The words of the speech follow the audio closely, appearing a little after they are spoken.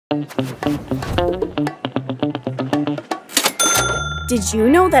Did you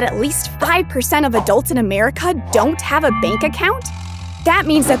know that at least 5% of adults in America don't have a bank account? That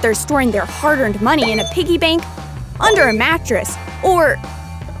means that they're storing their hard-earned money in a piggy bank, under a mattress, or…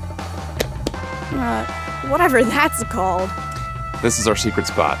 whatever that's called. This is our secret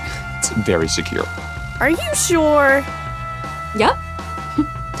spot. It's very secure. Are you sure? Yep.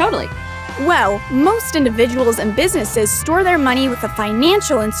 Totally. Well, most individuals and businesses store their money with a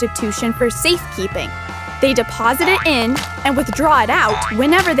financial institution for safekeeping. They deposit it in and withdraw it out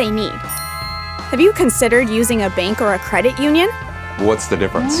whenever they need. Have you considered using a bank or a credit union? What's the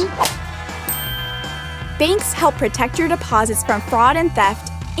difference? Banks help protect your deposits from fraud and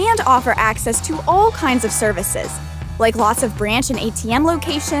theft and offer access to all kinds of services, like lots of branch and ATM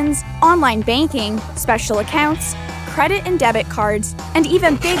locations, online banking, special accounts, credit and debit cards, and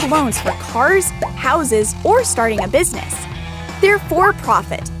even big loans for cars, houses, or starting a business. They're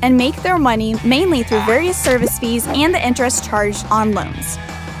for-profit and make their money mainly through various service fees and the interest charged on loans.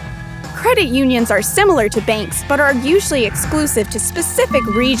 Credit unions are similar to banks but are usually exclusive to specific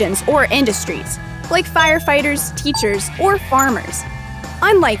regions or industries, like firefighters, teachers, or farmers.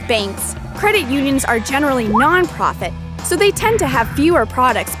 Unlike banks, credit unions are generally non-profit, so they tend to have fewer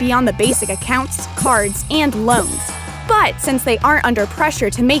products beyond the basic accounts, cards, and loans. But since they aren't under pressure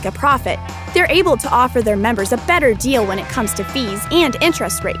to make a profit, they're able to offer their members a better deal when it comes to fees and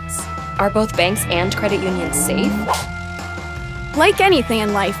interest rates. Are both banks and credit unions safe? Like anything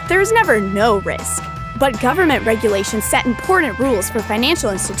in life, there's never no risk. But government regulations set important rules for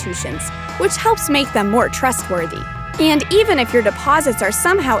financial institutions, which helps make them more trustworthy. And even if your deposits are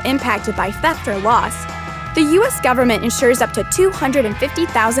somehow impacted by theft or loss, the U.S. government insures up to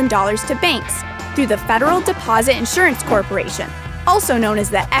 $250,000 to banks through the Federal Deposit Insurance Corporation, also known as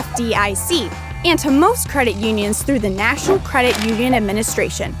the FDIC, and to most credit unions through the National Credit Union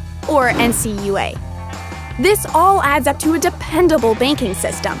Administration, or NCUA. This all adds up to a dependable banking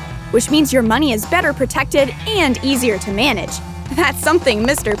system, which means your money is better protected and easier to manage. That's something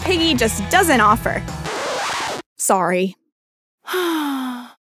Mr. Piggy just doesn't offer. Sorry.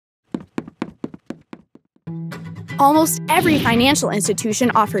 Almost every financial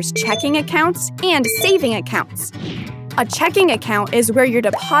institution offers checking accounts and saving accounts. A checking account is where your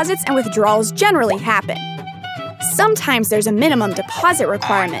deposits and withdrawals generally happen. Sometimes there's a minimum deposit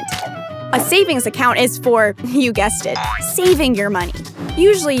requirement. A savings account is for, you guessed it, saving your money.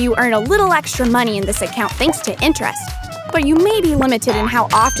 Usually you earn a little extra money in this account thanks to interest, but you may be limited in how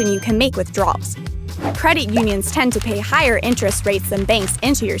often you can make withdrawals. Credit unions tend to pay higher interest rates than banks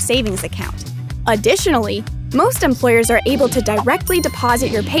into your savings account. Additionally, most employers are able to directly deposit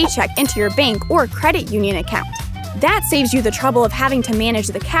your paycheck into your bank or credit union account. That saves you the trouble of having to manage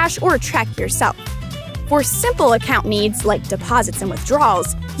the cash or check yourself. For simple account needs like deposits and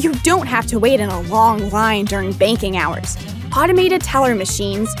withdrawals, you don't have to wait in a long line during banking hours. Automated teller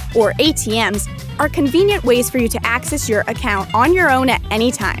machines, or ATMs, are convenient ways for you to access your account on your own at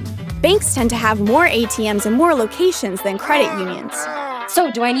any time. Banks tend to have more ATMs and more locations than credit unions. So,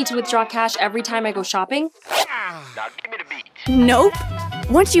 do I need to withdraw cash every time I go shopping? Now give me the beat. Nope.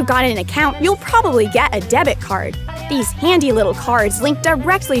 Once you've got an account, you'll probably get a debit card. These handy little cards link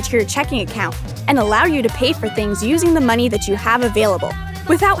directly to your checking account and allow you to pay for things using the money that you have available,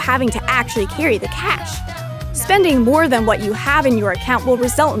 without having to actually carry the cash. Spending more than what you have in your account will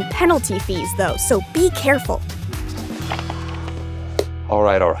result in penalty fees, though, so be careful. All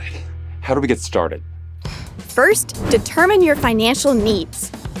right. How do we get started? First, determine your financial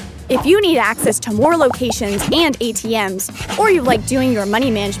needs. If you need access to more locations and ATMs, or you like doing your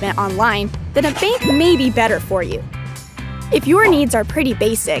money management online, then a bank may be better for you. If your needs are pretty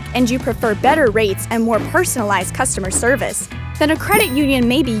basic and you prefer better rates and more personalized customer service, then a credit union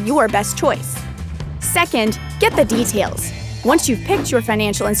may be your best choice. Second, get the details. Once you've picked your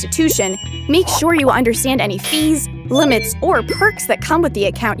financial institution, make sure you understand any fees, limits, or perks that come with the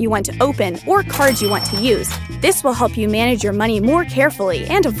account you want to open or cards you want to use. This will help you manage your money more carefully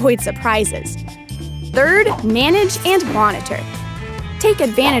and avoid surprises. Third, manage and monitor. Take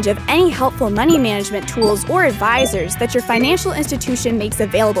advantage of any helpful money management tools or advisors that your financial institution makes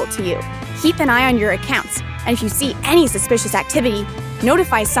available to you. Keep an eye on your accounts, and if you see any suspicious activity,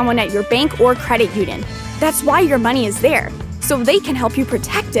 notify someone at your bank or credit union. That's why your money is there, so they can help you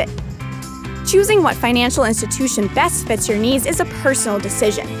protect it. Choosing what financial institution best fits your needs is a personal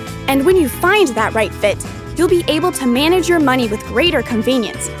decision, and when you find that right fit, you'll be able to manage your money with greater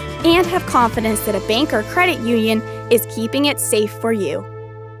convenience and have confidence that a bank or credit union is keeping it safe for you.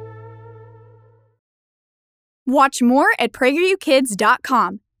 Watch more at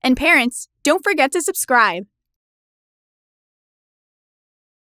PragerUkids.com, and parents, don't forget to subscribe.